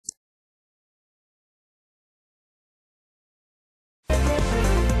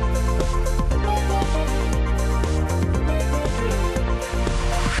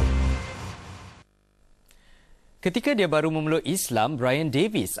Ketika dia baru memeluk Islam, Brian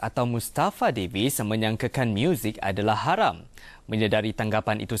Davis atau Mustapha Davis menyangkakan muzik adalah haram. Menyedari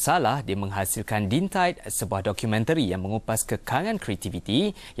tanggapan itu salah, dia menghasilkan Dintight, sebuah dokumentari yang mengupas kekangan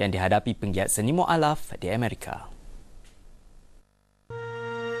kreativiti yang dihadapi penggiat seni mu'alaf di Amerika.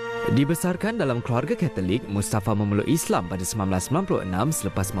 Dibesarkan dalam keluarga Katolik, Mustapha memeluk Islam pada 1996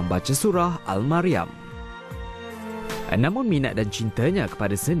 selepas membaca surah Al-Maryam. Namun minat dan cintanya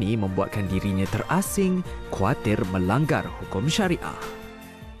kepada seni membuatkan dirinya terasing, khawatir melanggar hukum syariah.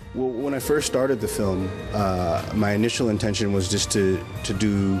 Well, when I first started the film, my initial intention was just to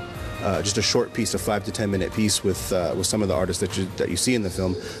do just a short piece, a 5 to 10 minute piece with some of the artists that you see in the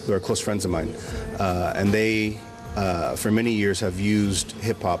film, who are close friends of mine, and they for many years have used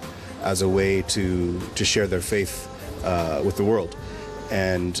hip hop as a way to share their faith with the world.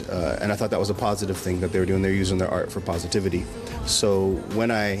 And I thought that was a positive thing that they were doing. They're using their art for positivity. So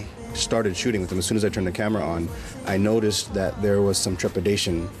when I started shooting with them, as soon as I turned the camera on, I noticed that there was some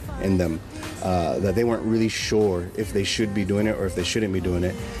trepidation in them, that they weren't really sure if they should be doing it or if they shouldn't be doing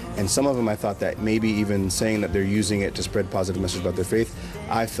it. And some of them, I thought that maybe even saying that they're using it to spread positive message about their faith,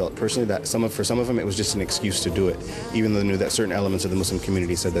 I felt personally that for some of them it was just an excuse to do it, even though they knew that certain elements of the Muslim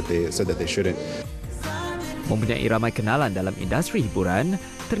community said that they shouldn't. Mempunyai ramai kenalan dalam industri hiburan,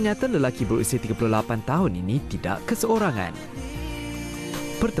 ternyata lelaki berusia 38 tahun ini tidak keseorangan.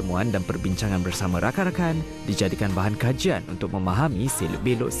 Pertemuan dan perbincangan bersama rakan-rakan dijadikan bahan kajian untuk memahami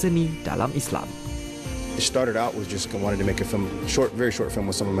selok-belok seni dalam Islam. It started out with just wanted to make a film, very short film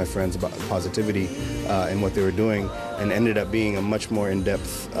with some of my friends about positivity and what they were doing, and ended up being a much more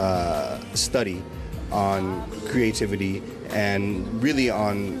in-depth study on creativity and really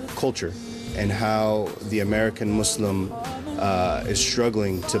on culture, and how the American Muslim is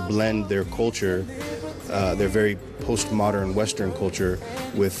struggling to blend their culture, their very postmodern Western culture,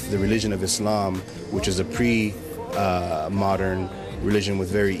 with the religion of Islam, which is a pre-modern religion with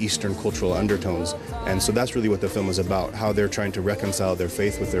very Eastern cultural undertones. And so that's really what the film is about, how they're trying to reconcile their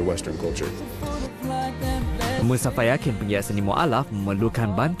faith with their Western culture. Mustapha yakin penggiat seni mu'alaf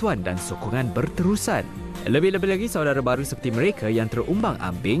memerlukan bantuan dan sokongan berterusan. Lebih-lebih lagi saudara baru seperti mereka yang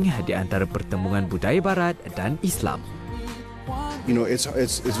terumbang-ambing di antara pertembungan budaya barat dan Islam. You know, it's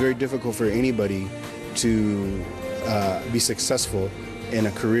very difficult for anybody to be successful in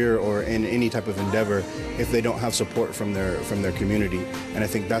a career or in any type of endeavor if they don't have support from their community, and I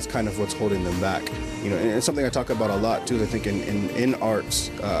think that's kind of what's holding them back. You know, and it's something I talk about a lot too. I think in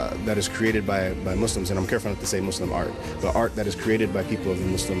arts that is created by Muslims, and I'm careful not to say Muslim art, but art that is created by people of the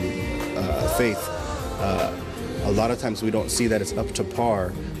Muslim faith. A lot of times we don't see that it's up to par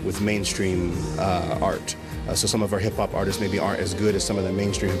with mainstream art. So some of our hip-hop artists maybe aren't as good as some of the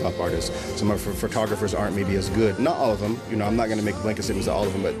mainstream hip-hop artists. Some of our photographers aren't maybe as good. Not all of them. You know, I'm not going to make blanket statements to all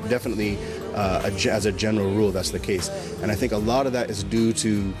of them, but definitely as a general rule, that's the case. And I think a lot of that is due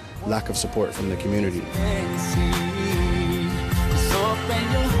to lack of support from the community. So open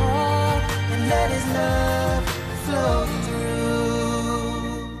your heart and let His love flow through.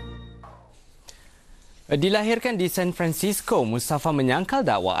 Dilahirkan di San Francisco, Mustapha menyangkal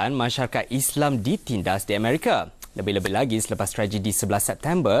dakwaan masyarakat Islam ditindas di Amerika. Lebih-lebih lagi selepas tragedi 11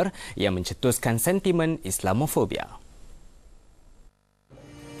 September yang mencetuskan sentimen Islamofobia.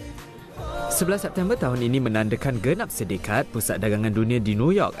 11 September tahun ini menandakan genap sedekat pusat dagangan dunia di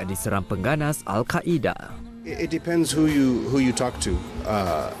New York diserang pengganas Al-Qaeda. It depends who you talk to,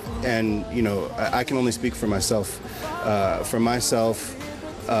 and you know, I can only speak for myself.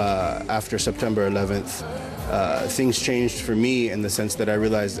 After September 11th, things changed for me in the sense that I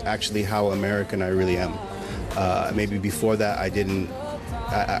realized actually how American I really am. Maybe before that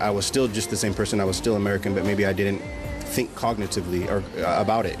I was still just the same person, I was still American, but maybe I didn't think cognitively or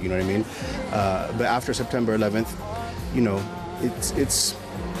about it, you know what I mean? But after September 11th, you know,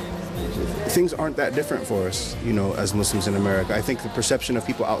 things aren't that different for us, you know, as Muslims in America. I think the perception of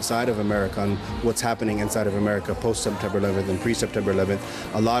people outside of America on what's happening inside of America post-September 11th and pre-September 11th,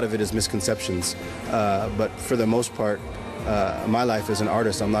 a lot of it is misconceptions. But for the most part, my life as an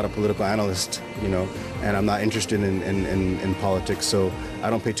artist, I'm not a political analyst, you know, and I'm not interested in politics, so I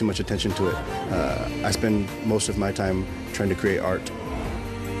don't pay too much attention to it. I spend most of my time trying to create art.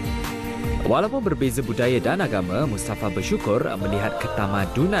 Walaupun berbeza budaya dan agama, Mustapha bersyukur melihat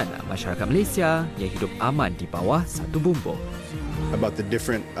ketamadunan masyarakat Malaysia yang hidup aman di bawah satu bumbung. About the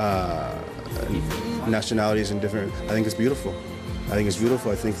different nationalities and different, I think it's beautiful. I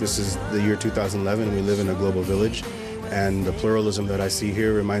think this is the year 2011 and we live in a global village. And the pluralism that I see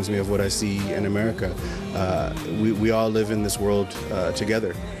here reminds me of what I see in America. We all live in this world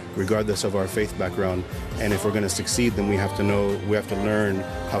together, regardless of our faith background. And if we're going to succeed, then we have to learn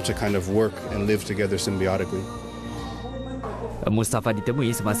how to kind of work and live together symbiotically. Mustapha ditemui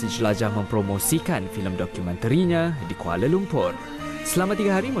semasa jelajah mempromosikan filem dokumenterinya di Kuala Lumpur. Selama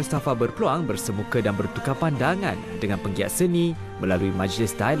 3 hari, Mustapha berpeluang bersemuka dan bertukar pandangan dengan penggiat seni melalui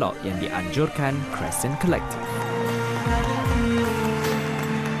majlis dialog yang dianjurkan Crescent Collective.